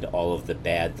redeemed all of the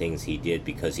bad things he did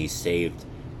because he saved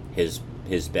his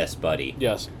best buddy.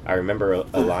 Yes. I remember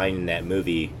a line in that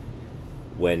movie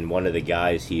when one of the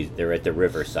guys, they're at the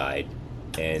riverside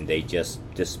and they just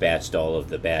dispatched all of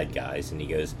the bad guys, and he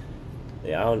goes,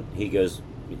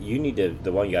 you need to,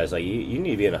 the one guy's like, you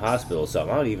need to be in a hospital or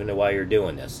something. I don't even know why you're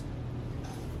doing this.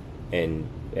 And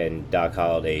Doc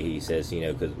Holliday, he says,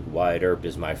 because Wyatt Earp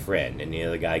is my friend. And the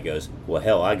other guy goes, well,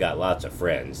 hell, I got lots of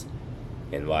friends.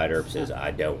 And Wyatt Earp says,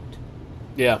 I don't.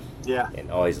 Yeah. Yeah. And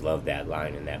always loved that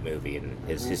line in that movie. And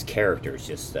his character is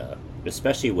just,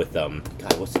 especially with,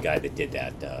 God, what's the guy that did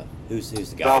that? Who's the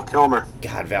guy? Val Kilmer.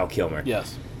 God, Val Kilmer.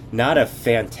 Yes. Not a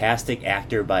fantastic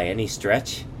actor by any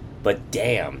stretch, but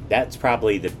damn, that's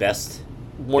probably the best.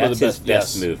 That's his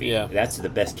best movie. Yeah. That's the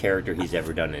best character he's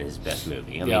ever done in his best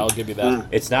movie. I mean, I'll give you that.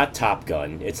 It's not Top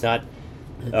Gun. It's not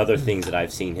other things that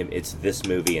I've seen him. It's this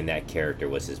movie, and that character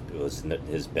was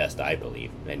his best, I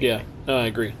believe. Anyway. Yeah, no, I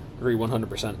agree. Agree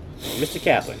 100%. Mr.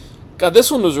 Kaplan. God,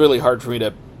 this one was really hard for me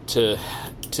to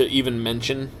even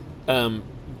mention,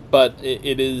 but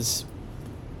it is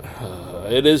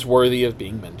worthy of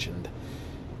being mentioned.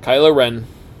 Kylo Ren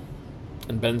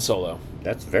and Ben Solo.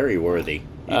 That's very worthy.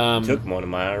 You took one of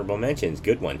my honorable mentions.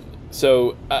 Good one.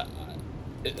 So,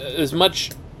 as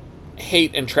much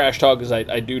hate and trash talk as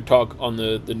I do talk on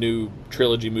the new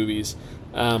trilogy movies,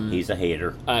 he's a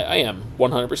hater. I am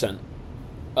 100%,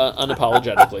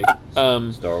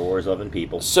 unapologetically. Star Wars loving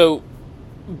people. So,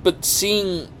 but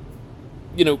seeing,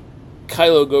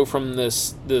 Kylo go from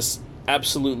this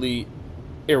absolutely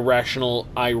irrational,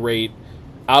 irate,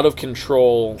 out of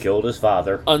control, killed his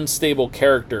father, unstable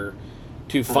character,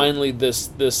 to finally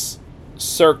this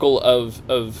circle of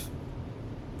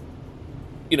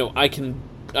I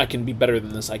can be better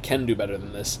than this, I can do better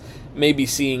than this, maybe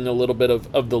seeing a little bit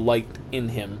of the light in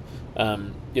him,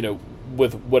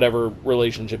 with whatever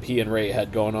relationship he and Rey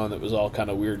had going on that was all kind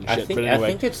of weird and shit. But anyway, I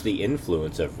think it's the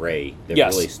influence of Rey that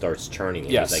really starts turning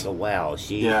him. Yes. He's like, oh wow,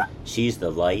 she's the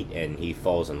light, and he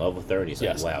falls in love with her, and he's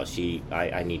like, wow,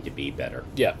 I need to be better.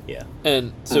 Yeah. Yeah.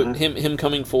 And so him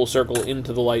coming full circle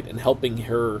into the light and helping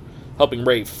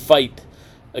Rey fight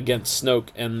against Snoke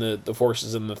and the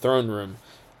forces in the throne room.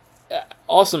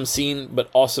 Awesome scene, but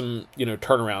awesome,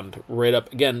 turnaround right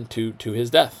up again to his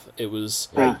death. It was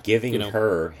giving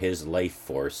her his life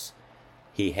force.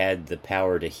 He had the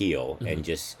power to heal, and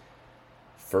just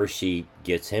first she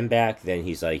gets him back, then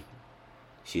he's like,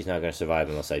 she's not going to survive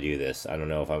unless I do this. I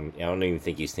don't even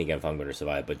think he's thinking if I'm going to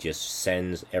survive, but just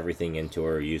sends everything into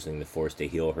her, using the force to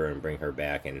heal her and bring her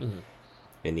back. And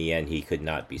in the end, he could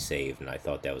not be saved. And I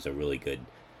thought that was a really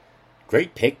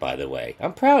great pick, by the way.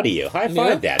 I'm proud of you. High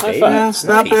five that, baby. That's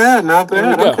not bad.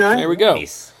 There we go.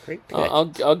 Nice. Great pick.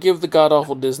 I'll give the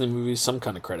god-awful Disney movies some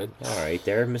kind of credit. All right,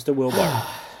 there, Mr. Wilbar.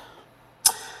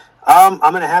 I'm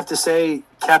going to have to say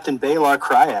Captain Balar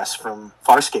Kryas from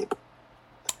Farscape.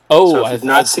 Oh, so if you've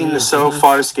not seen the show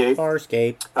Farscape.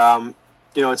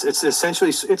 It's essentially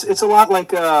it's a lot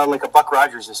like a Buck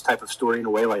Rogers type of story in a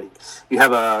way. Like you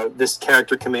have this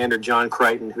character commander John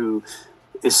Crichton who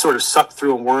is sort of sucked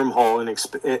through a wormhole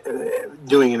and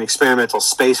doing an experimental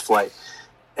space flight,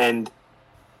 and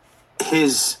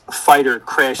his fighter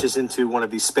crashes into one of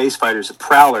these space fighters, a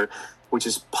Prowler, which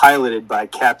is piloted by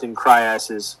Captain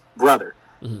Kryas's brother.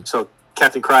 So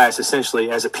Captain Kryas,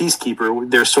 essentially, as a peacekeeper,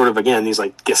 they're sort of, again, these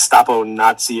like Gestapo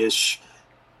Nazi-ish,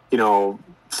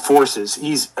 forces.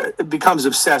 He's becomes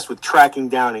obsessed with tracking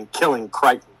down and killing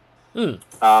Crichton.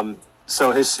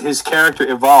 So his character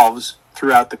evolves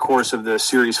throughout the course of the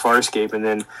series Farscape, and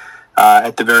then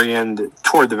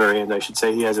toward the very end, I should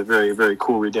say, he has a very, very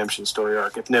cool redemption story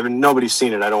arc. If nobody's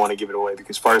seen it, I don't want to give it away,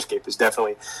 because Farscape is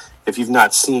definitely, if you've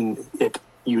not seen it,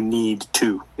 you need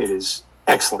to. It is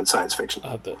excellent science fiction.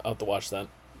 I'll have to watch that.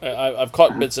 I've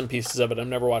caught bits and pieces of it. I've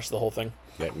never watched the whole thing.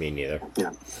 Yeah, me neither.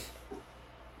 Yeah.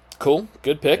 Cool.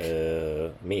 Good pick.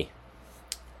 Me.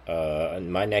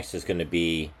 My next is going to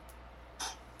be...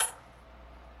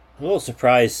 I'm a little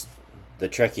surprised the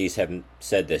Trekkies haven't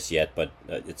said this yet, but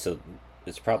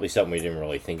it's probably something we didn't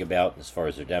really think about as far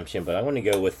as redemption. But I want to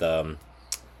go with I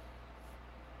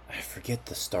forget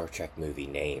the Star Trek movie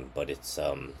name, but it's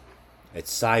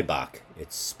Sybok.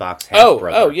 It's Spock's half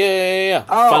brother. Oh yeah.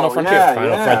 Final Frontier.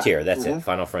 Final Frontier. That's it.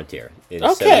 Final Frontier. And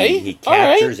okay. So he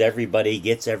captures everybody,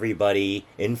 gets everybody,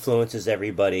 influences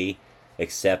everybody,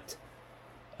 except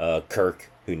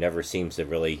Kirk, who never seems to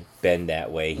really bend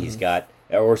that way. He's got,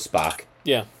 or Spock.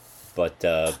 Yeah. But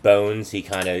Bones, he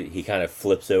kind of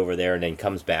flips over there and then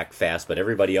comes back fast. But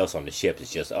everybody else on the ship is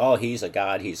just, he's a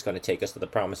god. He's going to take us to the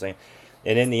promised land.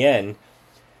 And in the end,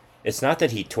 it's not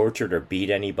that he tortured or beat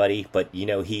anybody, but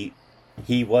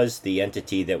he was the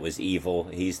entity that was evil.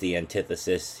 He's the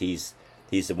antithesis. He's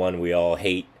the one we all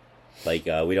hate. Like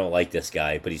we don't like this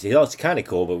guy, but it's kind of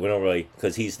cool, but we don't really,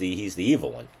 because he's the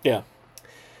evil one. Yeah.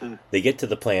 They get to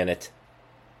the planet.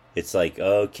 It's like,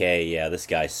 okay, yeah, this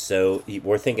guy's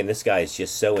we're thinking this guy is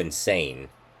just so insane.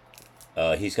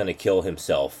 He's going to kill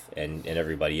himself and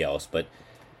everybody else. But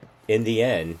in the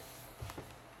end,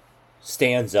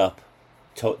 stands up,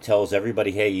 tells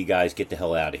everybody, hey, you guys get the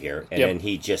hell out of here. And then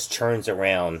he just turns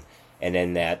around, and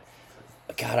then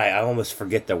God, I almost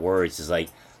forget the words. It's like,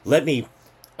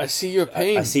 I see your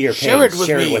pain. I see your pain.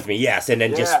 Share it with me. Yes, and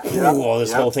then all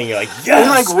this whole thing. You're like, yes. He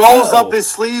like rolls up his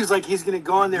sleeves like he's gonna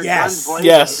go in there. Yes, guns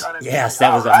yes,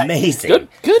 that was amazing.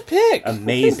 Good pick.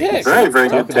 Amazing. Good pick. Very, very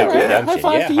good pick. High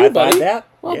five to you, buddy. That.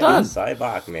 Well done.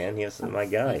 Cybok, man, he's my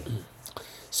guy.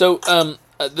 So,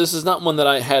 this is not one that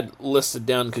I had listed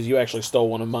down because you actually stole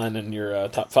one of mine in your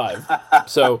top 5.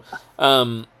 So,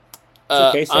 I'm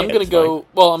gonna go. Fine.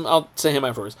 Well, I'll say him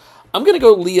afterwards. I'm gonna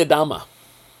go Liadama.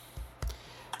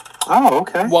 Oh,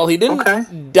 okay. While he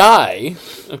didn't die,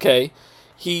 okay,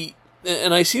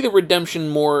 and I see the redemption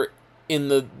more in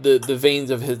the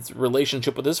veins of his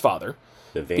relationship with his father.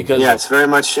 Because it's very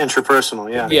much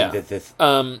interpersonal. Yeah.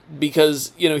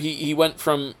 Because he went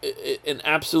from an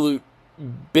absolute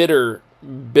bitter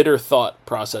thought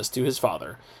process to his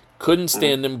father. Couldn't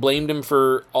stand him, blamed him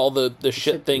for all the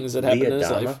shit things that happened in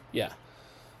his life. Yeah.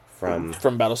 From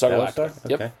Battlestar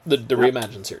Galactica. Okay. Yep. The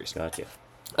reimagined series. Gotcha.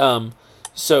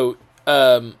 So,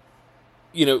 coming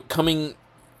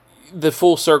the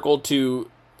full circle to,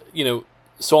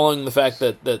 swallowing the fact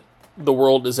that the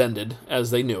world is ended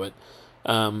as they knew it,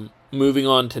 moving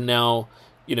on to now,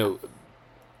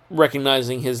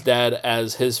 recognizing his dad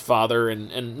as his father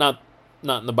and not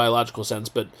in the biological sense,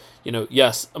 but,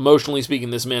 yes, emotionally speaking,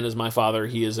 this man is my father.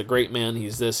 He is a great man.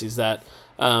 He's this, he's that.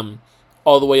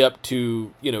 All the way up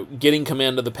to, getting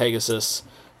command of the Pegasus,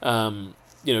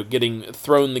 getting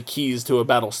thrown the keys to a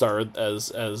Battlestar,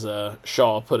 as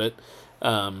Shaw put it,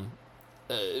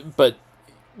 but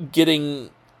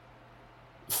getting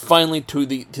finally to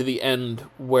the end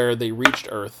where they reached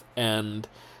Earth, and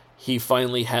he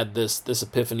finally had this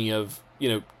epiphany of,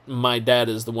 my dad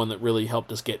is the one that really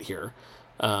helped us get here,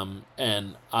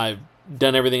 and I've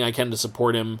done everything I can to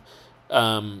support him,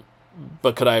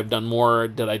 but could I have done more?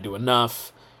 Did I do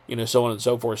enough? So on and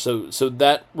so forth. So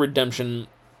that redemption.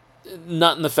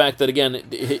 Not in the fact that, again,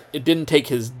 it didn't take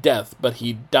his death, but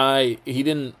he died. He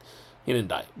didn't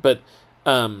die, but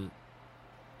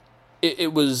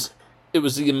it was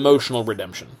the emotional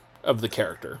redemption of the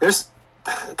character. You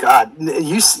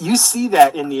see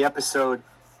that in the episode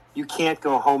You Can't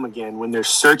Go Home Again when they're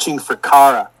searching for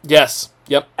Kara. Yes.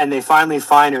 Yep. And they finally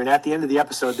find her, and at the end of the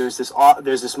episode, there's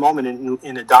this moment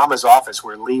in Adama's office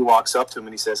where Lee walks up to him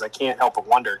and he says, "I can't help but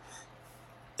wonder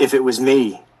if it was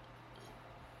me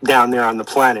down there on the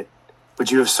planet, would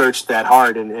you have searched that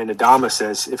hard?" And Adama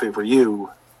says, "If it were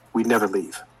you, we'd never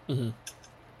leave." Mm-hmm.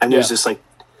 And there's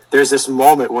this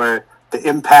moment where the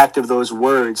impact of those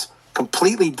words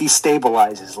completely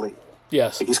destabilizes Lee.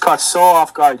 Yes. Like, he's caught so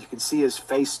off guard, you can see his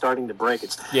face starting to break.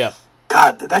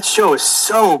 God, that show is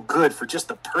so good for just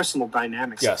the personal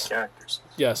dynamics of the characters.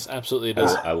 Yes, absolutely it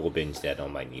is. I will binge that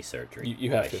on my knee surgery.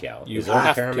 You have to. Is it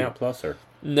on Paramount Plus or?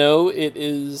 No, it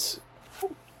is.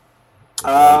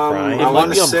 I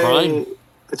want to say Prime.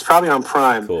 It's probably on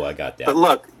Prime. Cool, I got that. But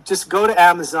look, just go to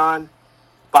Amazon,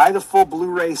 buy the full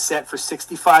Blu-ray set for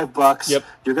 $65. Yep.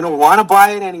 You're going to want to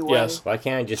buy it anyway. Yes. Why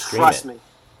can't I just stream Trust it? me.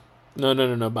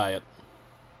 No, buy it.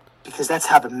 Because that's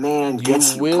how the man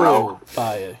gets you, bro.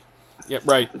 Buy it. Yep,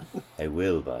 right. I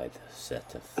will buy the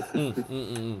set of...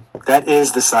 That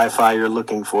is the sci-fi you're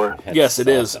looking for. Yes, it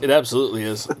is. It absolutely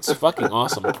is. It's fucking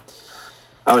awesome.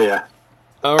 Oh, yeah.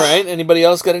 All right. Anybody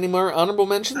else got any more honorable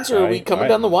mentions, or are we coming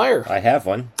down the wire? I have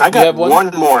one. I got one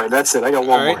more. That's it. I got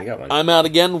one more. I got one. I'm out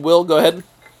again. Will, go ahead.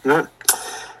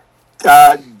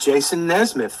 Jason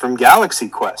Nesmith from Galaxy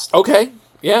Quest. Okay.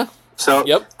 Yeah. So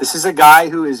this is a guy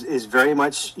who is very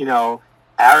much,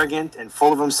 arrogant and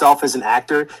full of himself as an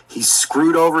actor. He's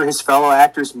screwed over his fellow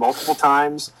actors multiple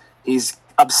times. He's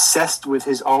obsessed with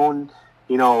his own,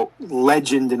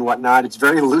 legend and whatnot. It's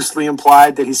very loosely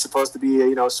implied that he's supposed to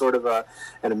be, sort of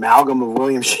an amalgam of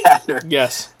William Shatner.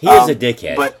 Yes. He is a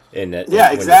dickhead. But,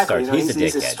 exactly.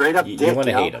 He's a straight up dick. You want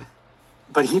to hate him.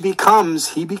 But he becomes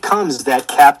that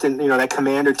captain, that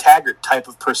Commander Taggart type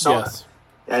of persona. Yes.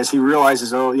 As he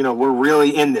realizes, we're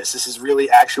really in this. This is really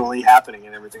actually happening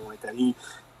and everything like that. He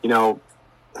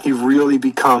really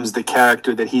becomes the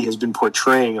character that he has been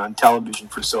portraying on television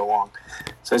for so long.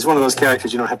 So he's one of those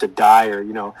characters you don't have to die or,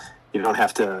 You don't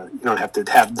have to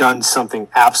have done something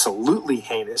absolutely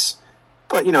heinous,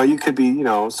 but you could be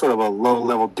sort of a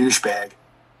low-level douchebag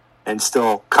and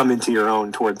still come into your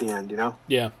own toward the end.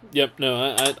 Yeah. Yep.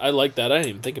 No, I like that. I didn't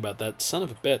even think about that. Son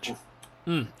of a bitch.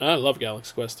 I love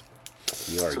Galaxy Quest.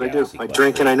 That's what I do. I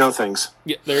drink and I know things.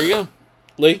 Yeah. There you go,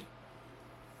 Lee.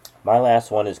 My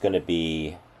last one is going to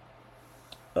be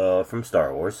from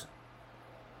Star Wars.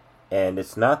 And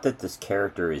it's not that this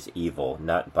character is evil,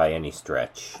 not by any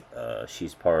stretch.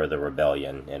 She's part of the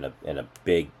rebellion and a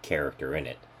big character in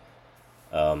it.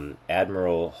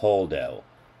 Admiral Holdo.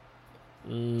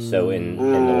 So in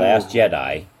The Last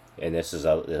Jedi, and this is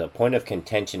a point of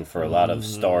contention for a lot of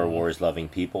Star Wars loving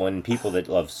people and people that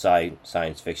love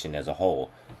science fiction as a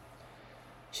whole.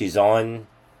 She's on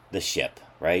the ship,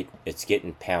 right? It's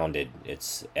getting pounded.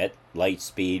 It's at light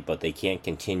speed, but they can't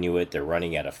continue it. They're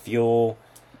running out of fuel.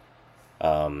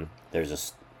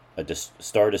 There's a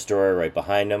Star Destroyer right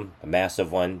behind them, a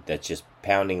massive one that's just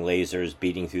pounding lasers,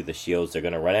 beating through the shields. They're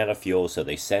going to run out of fuel, so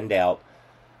they send out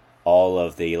all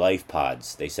of the life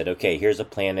pods. They said, okay, here's a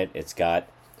planet. It's got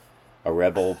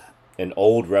an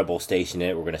old rebel station in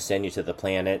it. We're going to send you to the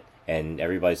planet. And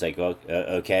everybody's like, oh,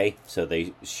 okay. So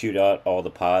they shoot out all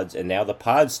the pods, and now the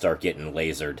pods start getting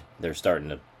lasered. They're starting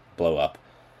to blow up.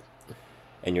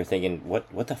 And you're thinking,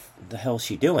 what the hell is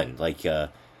she doing? Like,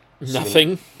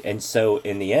 nothing. And so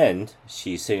in the end,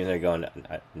 she's sitting there going,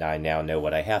 I now know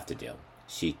what I have to do.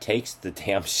 She takes the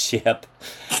damn ship,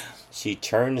 she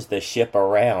turns the ship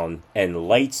around, and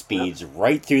light speeds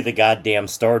right through the goddamn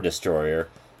Star Destroyer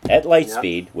at light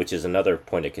speed, which is another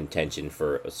point of contention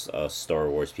for Star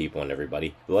Wars people and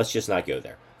everybody. But let's just not go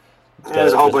there.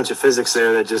 There's a whole bunch of physics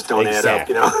there that just don't add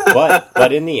up,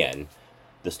 but in the end,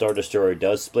 the Star Destroyer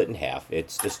does split in half.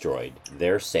 It's destroyed.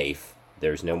 They're safe.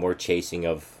 There's no more chasing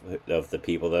of the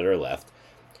people that are left.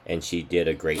 And she did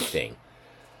a great thing.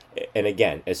 And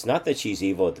again, it's not that she's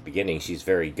evil at the beginning. She's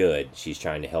very good. She's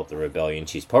trying to help the rebellion.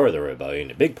 She's part of the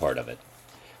rebellion, a big part of it.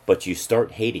 But you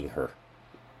start hating her.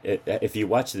 If you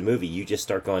watch the movie, you just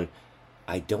start going,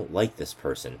 I don't like this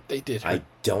person. They did her. I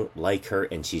don't like her,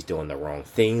 and she's doing the wrong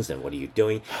things, and what are you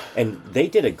doing? And they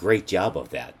did a great job of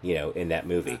that, in that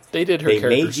movie. They did her They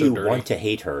character made you so want to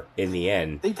hate her in the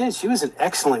end. They did. She was an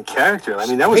excellent character. I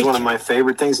mean, that was one of my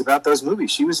favorite things about those movies.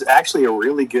 She was actually a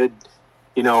really good,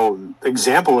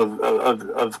 example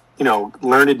of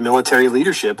learned military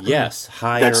leadership. Yes,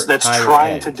 that's higher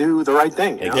trying end. To do the right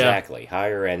thing. Exactly,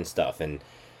 higher end stuff.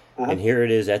 And here it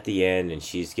is at the end, and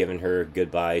she's giving her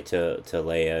goodbye to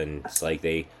Leia, and it's like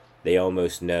they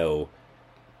almost know.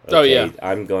 Okay,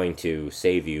 I'm going to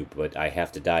save you, but I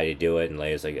have to die to do it. And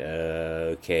Leia's like,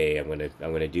 okay, I'm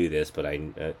gonna do this, but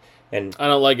and I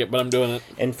don't like it, but I'm doing it.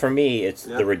 And for me, it's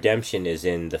the redemption is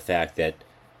in the fact that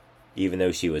even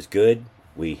though she was good,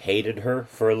 we hated her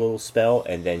for a little spell,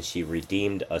 and then she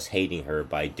redeemed us hating her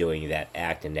by doing that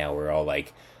act, and now we're all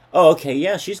like, oh, okay,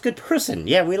 yeah, she's a good person.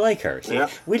 Yeah, we like her.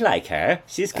 We like her.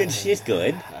 She's good. She's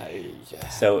good.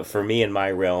 So for me, in my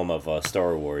realm of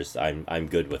Star Wars, I'm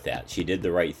good with that. She did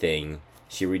the right thing.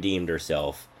 She redeemed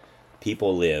herself.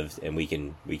 People lived, and we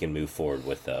can move forward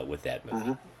with that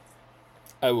movie.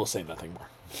 I will say nothing more.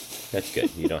 That's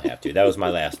good. You don't have to. That was my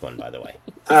last one, by the way.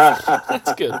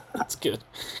 That's good. That's good.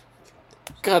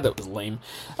 God, that was lame.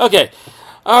 Okay.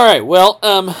 All right, well,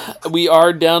 we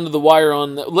are down to the wire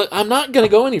on that. Look, I'm not going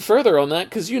to go any further on that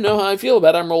because you know how I feel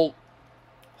about Admiral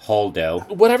Holdo.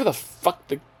 Whatever the fuck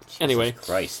the... Anyway. Jesus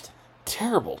Christ.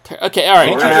 Terrible. Okay, all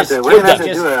right. We're going to have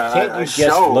to do a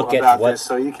show about this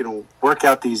so you can work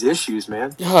out these issues,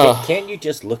 man. Can't you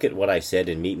just look at what I said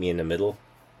and meet me in the middle?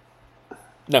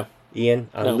 No. Ian,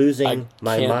 I'm losing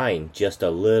my mind just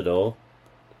a little.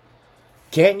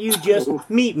 Can't you just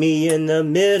meet me in the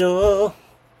middle?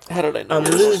 How did I know? I'm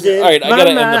losing. All right, I gotta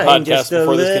end the podcast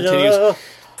before this continues.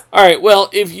 All right, well,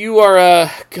 if you are,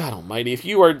 God Almighty, if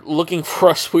you are looking for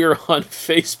us, we are on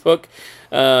Facebook,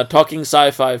 Talking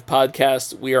Sci-Fi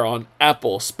Podcast. We are on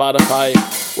Apple, Spotify,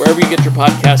 wherever you get your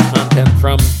podcast content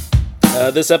from.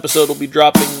 This episode will be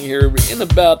dropping here in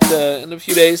about in a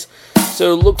few days,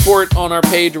 so look for it on our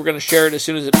page. We're going to share it as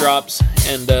soon as it drops,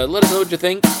 and let us know what you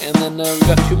think. And then we've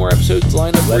got 2 more episodes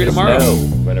lined up for you tomorrow.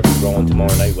 We're going to be rolling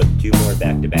tomorrow night with 2 more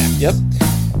back-to-backs. Yep.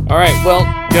 All right, well,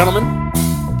 gentlemen,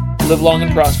 live long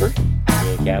and prosper.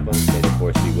 Me and Kaplan, may the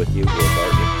force be with you. We'll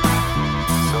guard you.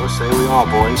 So say we all,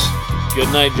 boys.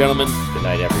 Good night, gentlemen. Good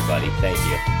night, everybody. Thank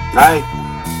you. Night.